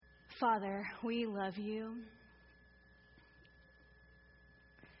Father, we love you.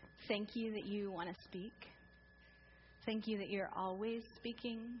 Thank you that you want to speak. Thank you that you're always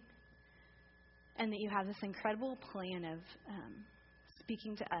speaking and that you have this incredible plan of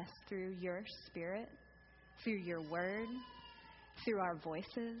speaking to us through your Spirit, through your word, through our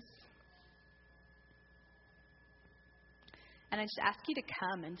voices. And I just ask you to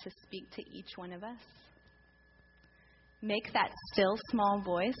come and to speak to each one of us. Make that still small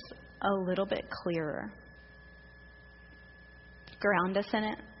voice a little bit clearer. Ground us in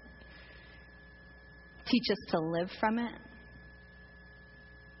it. Teach us to live from it.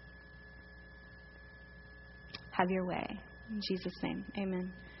 Have your way. In Jesus' name,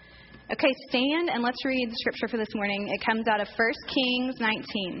 amen. Okay, stand and let's read the scripture for this morning. It comes out of 1 Kings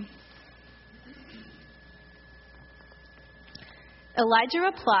 19. Elijah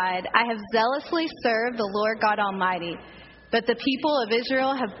replied, I have zealously served the Lord God Almighty, but the people of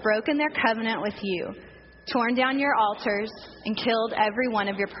Israel have broken their covenant with you, torn down your altars, and killed every one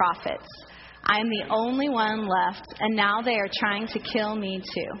of your prophets. I am the only one left, and now they are trying to kill me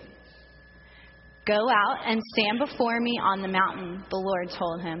too. Go out and stand before me on the mountain, the Lord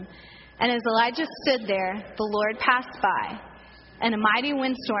told him. And as Elijah stood there, the Lord passed by, and a mighty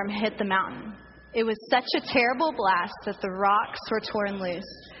windstorm hit the mountain. It was such a terrible blast that the rocks were torn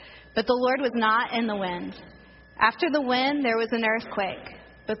loose. But the Lord was not in the wind. After the wind, there was an earthquake,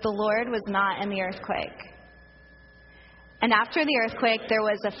 but the Lord was not in the earthquake. And after the earthquake, there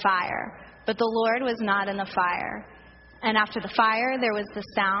was a fire, but the Lord was not in the fire. And after the fire, there was the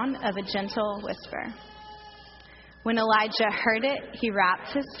sound of a gentle whisper. When Elijah heard it, he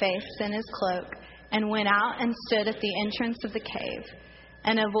wrapped his face in his cloak and went out and stood at the entrance of the cave.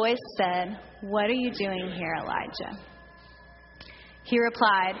 And a voice said, What are you doing here, Elijah? He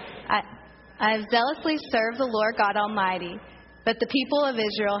replied, I have zealously served the Lord God Almighty, but the people of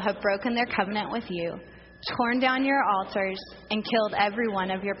Israel have broken their covenant with you, torn down your altars, and killed every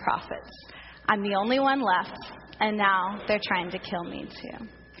one of your prophets. I'm the only one left, and now they're trying to kill me too.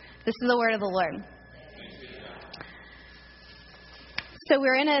 This is the word of the Lord. So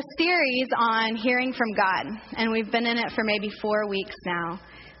we're in a series on hearing from God, and we've been in it for maybe 4 weeks now.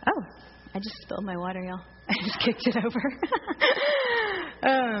 Oh, I just spilled my water, y'all. I just kicked it over.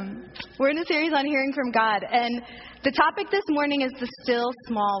 We're in a series on hearing from God, and the topic this morning is the still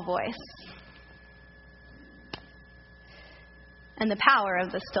small voice and the power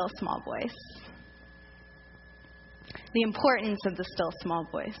of the still small voice, the importance of the still small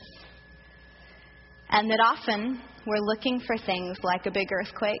voice. And that often we're looking for things like a big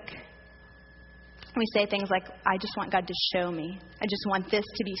earthquake. We say things like, I just want God to show me. I just want this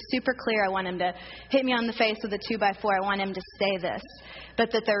to be super clear. I want him to hit me on the face with a 2x4. I want him to say this. But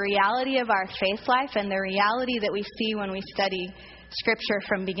that the reality of our faith life and the reality that we see when we study Scripture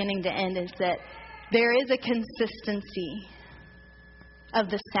from beginning to end is that there is a consistency of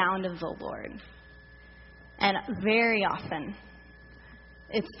the sound of the Lord. And very often,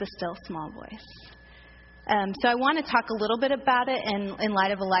 it's the still small voice. So I want to talk a little bit about it in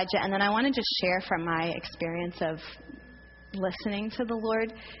light of Elijah, and then I want to just share from my experience of listening to the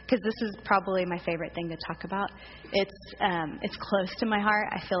Lord, because this is probably my favorite thing to talk about. It's close to my heart.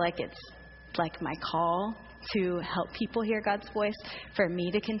 I feel like it's like my call to help people hear God's voice, for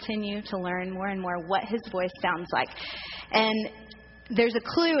me to continue to learn more and more what his voice sounds like. And there's a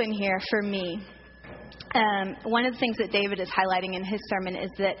clue in here for me. One of the things that David is highlighting in his sermon is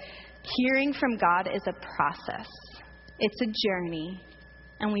that hearing from God is a process. It's a journey,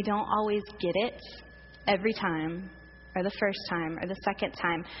 and we don't always get it every time, or the first time, or the second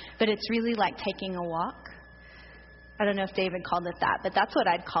time, but it's really like taking a walk. I don't know if David called it that, but that's what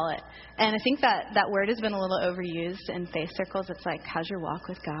I'd call it. And I think that word has been a little overused in faith circles. It's like, how's your walk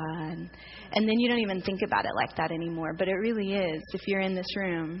with God? And then you don't even think about it like that anymore, but it really is. If you're in this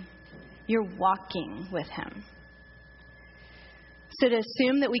room, you're walking with him. So to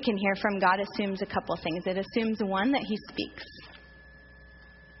assume that we can hear from God assumes a couple things. It assumes, one, that he speaks.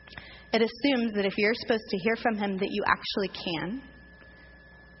 It assumes that if you're supposed to hear from him, that you actually can.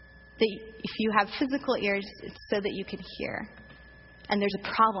 That if you have physical ears, it's so that you can hear. And there's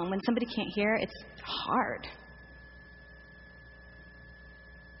a problem. When somebody can't hear, it's hard.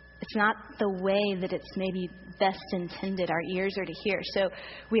 It's not the way that it's maybe best intended. Our ears are to hear. So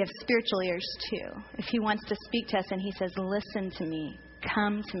we have spiritual ears too. If he wants to speak to us and he says, listen to me,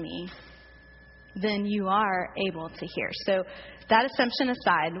 come to me, then you are able to hear. So that assumption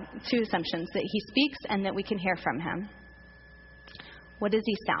aside, two assumptions, that he speaks and that we can hear from him. What does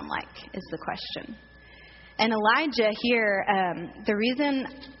he sound like is the question. And Elijah here, the reason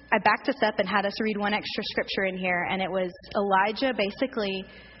I backed us up and had us read one extra scripture in here, and it was Elijah basically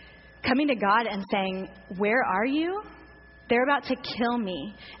coming to God and saying, where are you? They're about to kill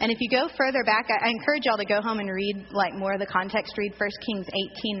me. And if you go further back, I encourage y'all to go home and read more of the context. Read 1 Kings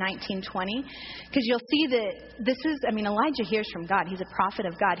 18, 19, 20. Because you'll see that Elijah hears from God. He's a prophet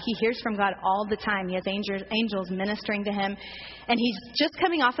of God. He hears from God all the time. He has angels ministering to him. And he's just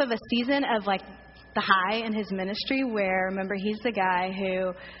coming off of a season of the high in his ministry where, remember, he's the guy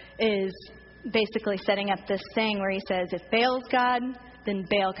who is basically setting up this thing where he says, if Baal's God, then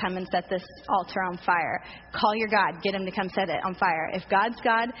Baal, come and set this altar on fire. Call your God, get him to come set it on fire. If God's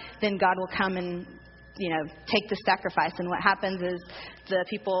God, then God will come and, take the sacrifice. And what happens is the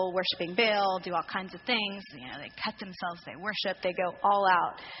people worshiping Baal do all kinds of things. They cut themselves, they worship, they go all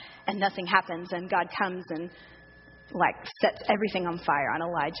out, and nothing happens. And God comes and sets everything on fire on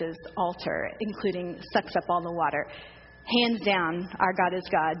Elijah's altar, including sucks up all the water. Hands down, our God is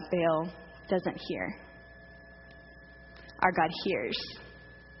God. Baal doesn't hear. Our God hears,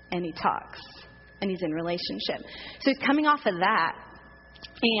 and he talks, and he's in relationship. So he's coming off of that.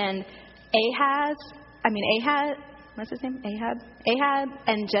 And what's his name? Ahab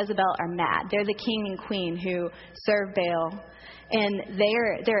and Jezebel are mad. They're the king and queen who serve Baal. And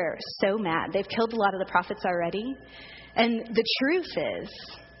they're so mad. They've killed a lot of the prophets already. And the truth is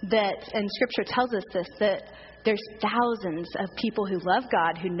that, and Scripture tells us this, that there's thousands of people who love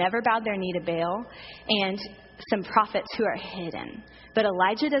God, who never bowed their knee to Baal, and some prophets who are hidden. But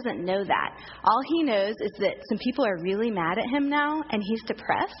Elijah doesn't know that. All he knows is that some people are really mad at him now, and he's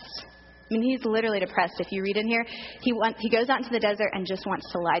depressed. He's literally depressed. If you read in here, he goes out into the desert and just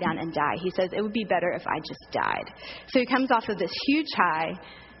wants to lie down and die. He says, it would be better if I just died. So he comes off of this huge high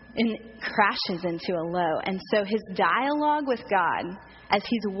and crashes into a low. And so his dialogue with God as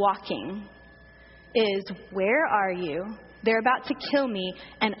he's walking is, where are you? They're about to kill me,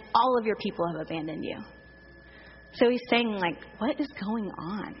 and all of your people have abandoned you. So he's saying, what is going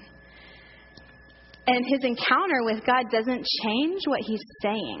on? And his encounter with God doesn't change what he's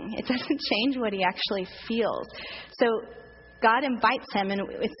saying. It doesn't change what he actually feels. So God invites him, and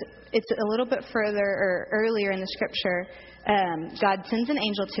it's a little bit further or earlier in the Scripture. God sends an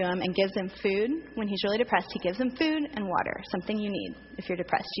angel to him and gives him food. When he's really depressed, he gives him food and water, something you need. If you're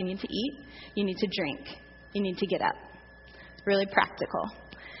depressed, you need to eat, you need to drink, you need to get up. Really practical.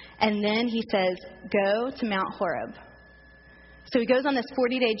 And then he says, go to Mount Horeb. So he goes on this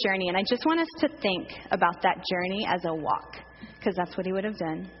 40-day journey, and I just want us to think about that journey as a walk, because that's what he would have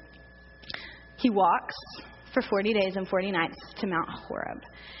done. He walks for 40 days and 40 nights to Mount Horeb.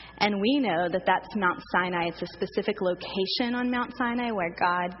 And we know that that's Mount Sinai. It's a specific location on Mount Sinai where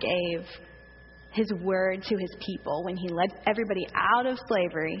God gave his word to his people when he led everybody out of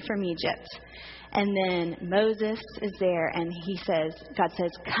slavery from Egypt. And then Moses is there, and God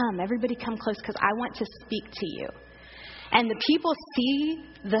says, come, everybody come close, because I want to speak to you. And the people see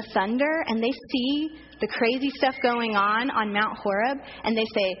the thunder, and they see the crazy stuff going on Mount Horeb, and they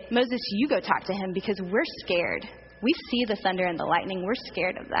say, Moses, you go talk to him, because we're scared. We see the thunder and the lightning. We're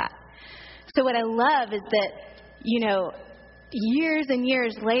scared of that. So what I love is that, years and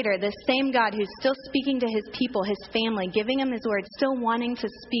years later, this same God who's still speaking to his people, his family, giving him his word, still wanting to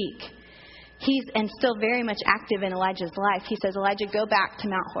speak, and still very much active in Elijah's life. He says, Elijah, go back to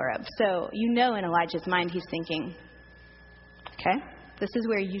Mount Horeb. So in Elijah's mind, he's thinking, okay, this is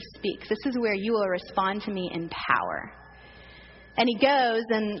where you speak. This is where you will respond to me in power. And he goes,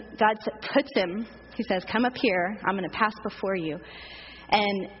 and God puts him, he says, come up here. I'm going to pass before you.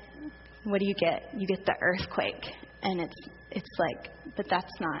 And what do you get? You get the earthquake. And but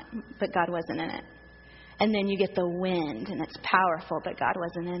God wasn't in it. And then you get the wind, and it's powerful, but God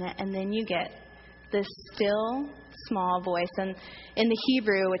wasn't in it. And then you get this still, small voice. And in the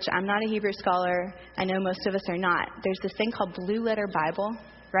Hebrew, which I'm not a Hebrew scholar, I know most of us are not, there's this thing called Blue Letter Bible.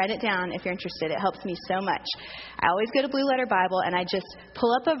 Write it down if you're interested. It helps me so much. I always go to Blue Letter Bible, and I just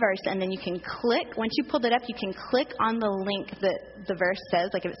pull up a verse, and then you can click. Once you pulled it up, you can click on the link that the verse says.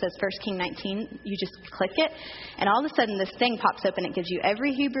 Like if it says 1 King 19, you just click it, and all of a sudden this thing pops open. It gives you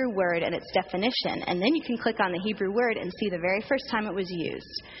every Hebrew word and its definition, and then you can click on the Hebrew word and see the very first time it was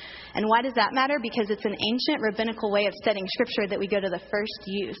used. And why does that matter? Because it's an ancient rabbinical way of studying Scripture that we go to the first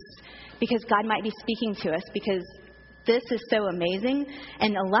use, because God might be speaking to us, because this is so amazing.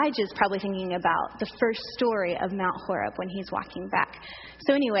 And Elijah is probably thinking about the first story of Mount Horeb when he's walking back.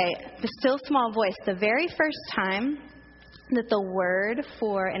 So anyway, the still small voice, the very first time that the word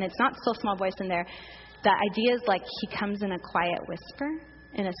for, and it's not still small voice in there, the idea is like he comes in a quiet whisper,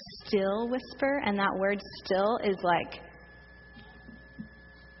 in a still whisper. And that word still is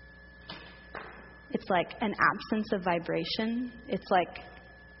it's like an absence of vibration. It's like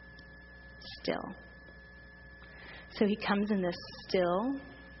still. So he comes in this still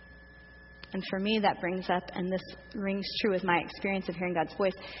And for me, that brings up, and this rings true with my experience of hearing God's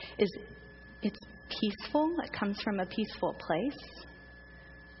voice, is it's peaceful. It comes from a peaceful place.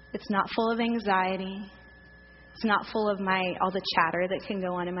 It's not full of anxiety. It's not full of all the chatter that can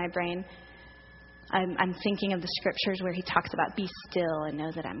go on in my brain. I'm thinking of the scriptures where he talks about be still and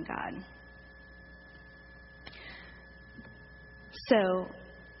know that I'm God. So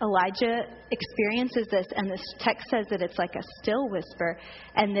Elijah experiences this, and this text says that it's like a still whisper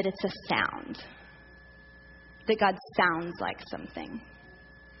and that it's a sound. That God sounds like something.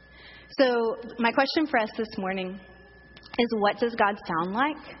 So my question for us this morning is, what does God sound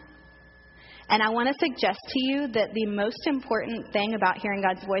like? And I want to suggest to you that the most important thing about hearing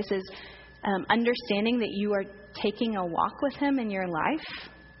God's voice is understanding that you are taking a walk with him in your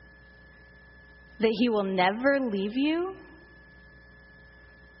life. That he will never leave you.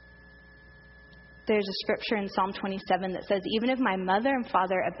 There's a scripture in Psalm 27 that says, even if my mother and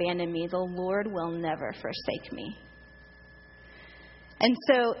father abandon me, the Lord will never forsake me. And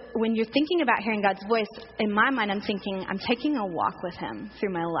so when you're thinking about hearing God's voice, in my mind, I'm thinking, I'm taking a walk with him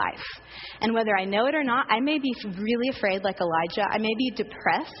through my life. And whether I know it or not, I may be really afraid like Elijah. I may be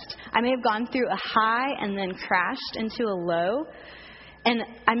depressed. I may have gone through a high and then crashed into a low. And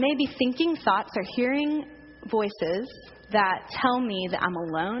I may be thinking thoughts or hearing voices that tell me that I'm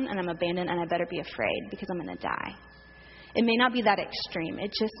alone and I'm abandoned and I better be afraid because I'm going to die. It may not be that extreme.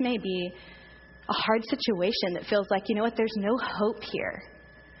 It just may be a hard situation that feels like, you know what, there's no hope here.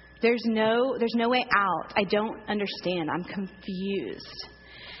 There's no way out. I don't understand. I'm confused.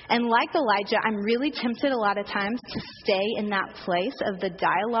 And like Elijah, I'm really tempted a lot of times to stay in that place of the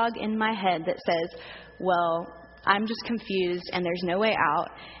dialogue in my head that says, well, I'm just confused and there's no way out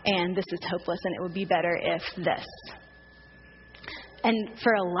and this is hopeless and it would be better if this. And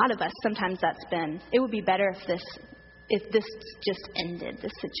for a lot of us, sometimes that's been, it would be better if this just ended,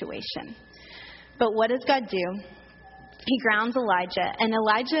 this situation. But what does God do? He grounds Elijah. And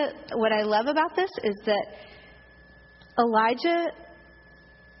Elijah, what I love about this is that Elijah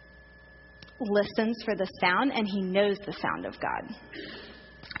listens for the sound and he knows the sound of God.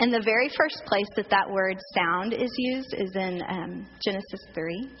 And the very first place that word sound is used is in Genesis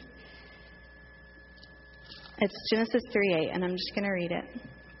 3. It's Genesis 3:8, and I'm just going to read it.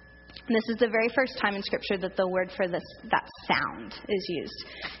 And this is the very first time in Scripture that the word for that sound is used.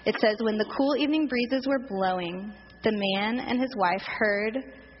 It says, when the cool evening breezes were blowing, the man and his wife heard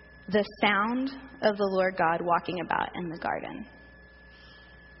the sound of the Lord God walking about in the garden.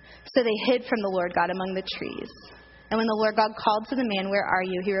 So they hid from the Lord God among the trees. And when the Lord God called to the man, where are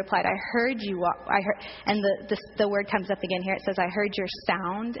you? He replied, I heard you walk. And the word comes up again here. It says, I heard your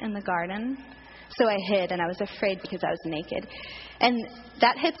sound in the garden. So I hid, and I was afraid because I was naked. And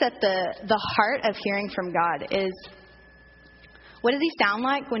that hits at the heart of hearing from God is, what does he sound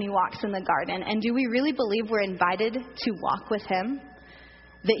like when he walks in the garden? And do we really believe we're invited to walk with him?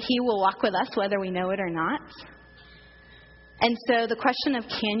 That he will walk with us whether we know it or not? And so the question of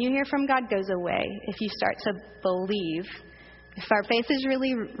can you hear from God goes away if you start to believe, if our faith is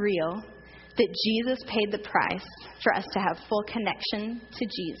really real, that Jesus paid the price for us to have full connection to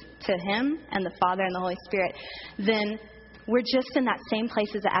Jesus, to him and the Father and the Holy Spirit, then we're just in that same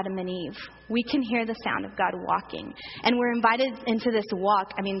place as Adam and Eve. We can hear the sound of God walking. And we're invited into this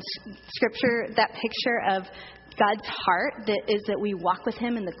walk. I mean, Scripture, that picture of God's heart, that is that we walk with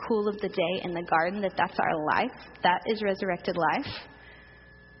him in the cool of the day in the garden, that's our life. That is resurrected life.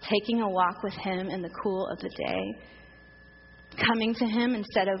 Taking a walk with him in the cool of the day. Coming to him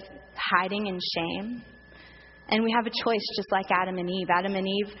instead of hiding in shame. And we have a choice just like Adam and Eve. Adam and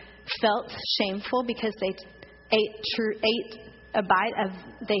Eve felt shameful because they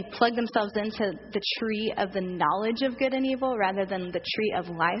they plugged themselves into the tree of the knowledge of good and evil rather than the tree of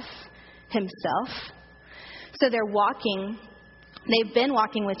life himself. So they're walking. They've been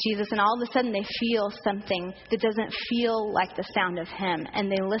walking with Jesus, and all of a sudden they feel something that doesn't feel like the sound of him.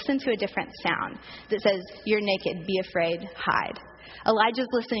 And they listen to a different sound that says, you're naked, be afraid, hide. Elijah's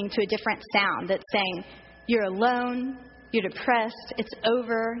listening to a different sound that's saying, you're alone, you're depressed, it's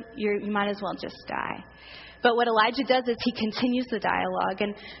over, you might as well just die. But what Elijah does is he continues the dialogue.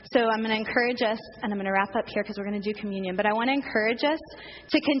 And so I'm going to encourage us, and I'm going to wrap up here because we're going to do communion. But I want to encourage us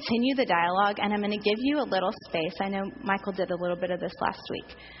to continue the dialogue, and I'm going to give you a little space. I know Michael did a little bit of this last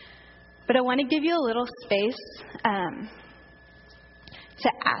week. But I want to give you a little space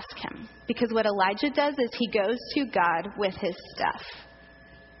to ask him. Because what Elijah does is he goes to God with his stuff.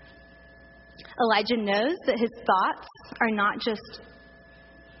 Elijah knows that his thoughts are not just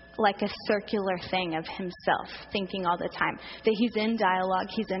like a circular thing of himself, thinking all the time. That he's in dialogue,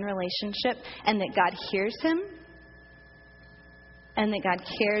 he's in relationship, and that God hears him. and that God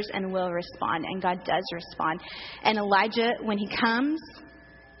cares and will respond, and God does respond. And Elijah, when he comes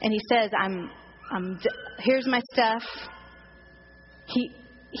and he says, here's my stuff,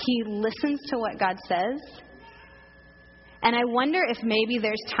 he listens to what God says. And I wonder if maybe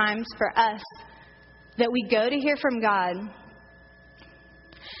there's times for us that we go to hear from God,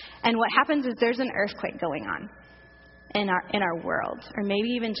 and what happens is there's an earthquake going on in our world, or maybe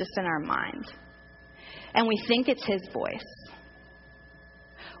even just in our mind. And we think it's his voice.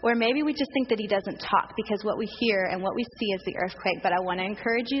 Or maybe we just think that he doesn't talk because what we hear and what we see is the earthquake. But I want to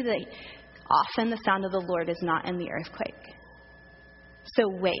encourage you that often the sound of the Lord is not in the earthquake. So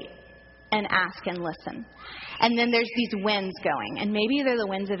wait and ask and listen. And then there's these winds going, and maybe they're the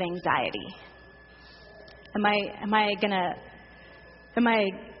winds of anxiety. Am I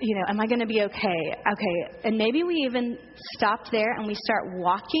gonna be okay? Okay. And maybe we even stop there and we start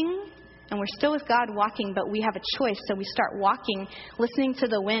walking, and we're still with God walking, but we have a choice. So we start walking, listening to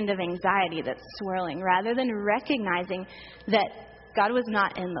the wind of anxiety that's swirling, rather than recognizing that God was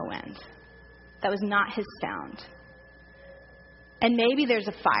not in the wind. That was not his sound. And maybe there's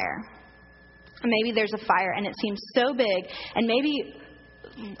a fire. Maybe there's a fire and it seems so big. And maybe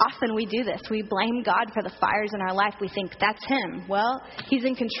often we do this. We blame God for the fires in our life. We think that's him. Well, he's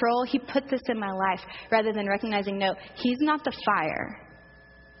in control. He put this in my life, rather than recognizing, no, he's not the fire.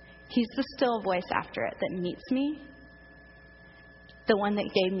 He's the still voice after it that meets me. The one that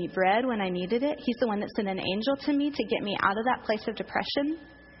gave me bread when I needed it. He's the one that sent an angel to me to get me out of that place of depression.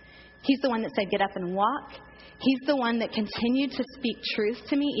 He's the one that said, get up and walk. He's the one that continued to speak truth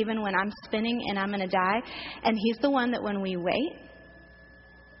to me even when I'm spinning and I'm going to die. And he's the one that when we wait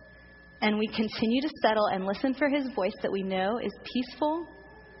and we continue to settle and listen for his voice that we know is peaceful,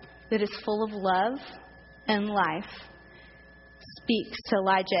 that is full of love and life, speaks to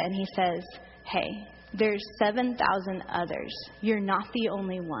Elijah and he says, hey, there's 7,000 others. You're not the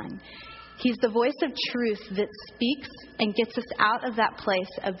only one. He's the voice of truth that speaks and gets us out of that place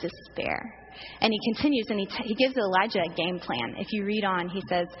of despair. And he continues and he gives Elijah a game plan. If you read on, he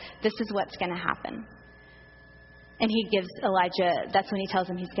says, this is what's going to happen. And he gives Elijah, that's when he tells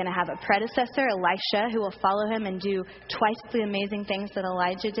him he's going to have a predecessor, Elisha, who will follow him and do twice the amazing things that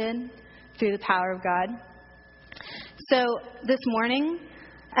Elijah did through the power of God. So this morning,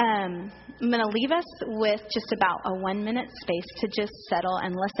 I'm going to leave us with just about a 1-minute space to just settle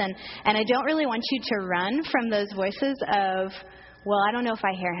and listen. And I don't really want you to run from those voices of, well, I don't know if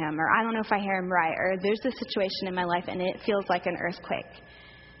I hear him, or I don't know if I hear him right, or there's this situation in my life and it feels like an earthquake.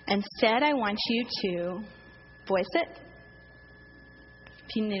 Instead, I want you to voice it.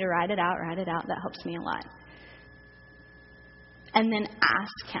 If you need to write it out, write it out. That helps me a lot. And then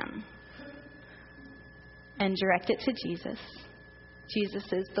ask him and direct it to Jesus. Jesus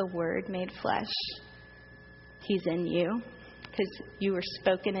is the Word made flesh. He's in you because you were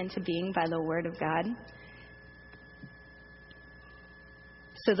spoken into being by the Word of God.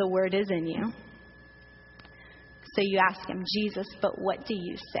 So the Word is in you. So you ask him, Jesus, but what do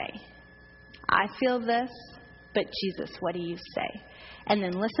you say? I feel this, but Jesus, what do you say? And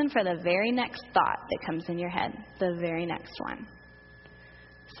then listen for the very next thought that comes in your head, the very next one.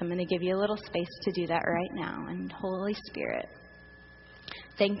 So I'm going to give you a little space to do that right now. And Holy Spirit,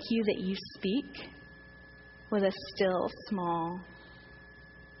 thank you that you speak with a still, small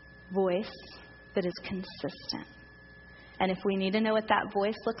voice that is consistent. And if we need to know what that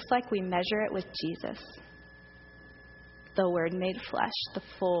voice looks like, we measure it with Jesus, the Word made flesh, the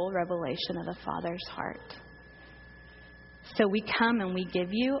full revelation of the Father's heart. So we come and we give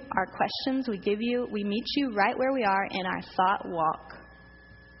you our questions. We meet you right where we are in our thought walk.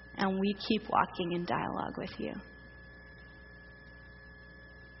 And we keep walking in dialogue with you.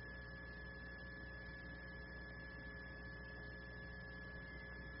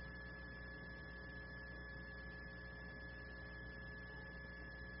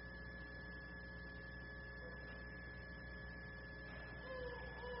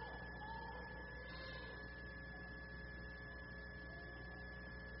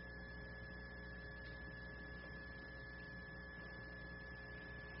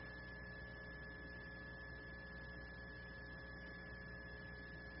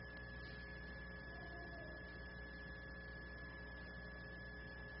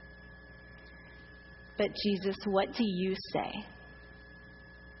 But Jesus, what do you say?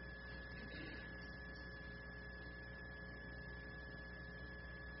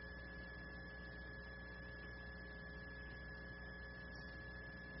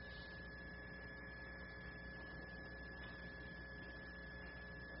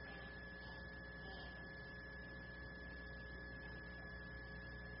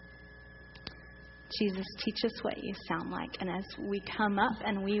 Jesus, teach us what you sound like. And as we come up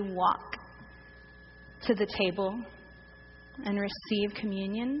and we walk to the table and receive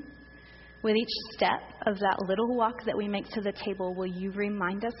communion, with each step of that little walk that we make to the table, will you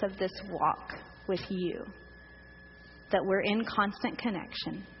remind us of this walk with you? That we're in constant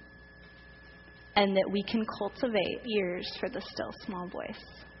connection and that we can cultivate ears for the still small voice.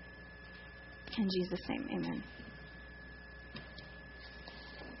 In Jesus' name, amen.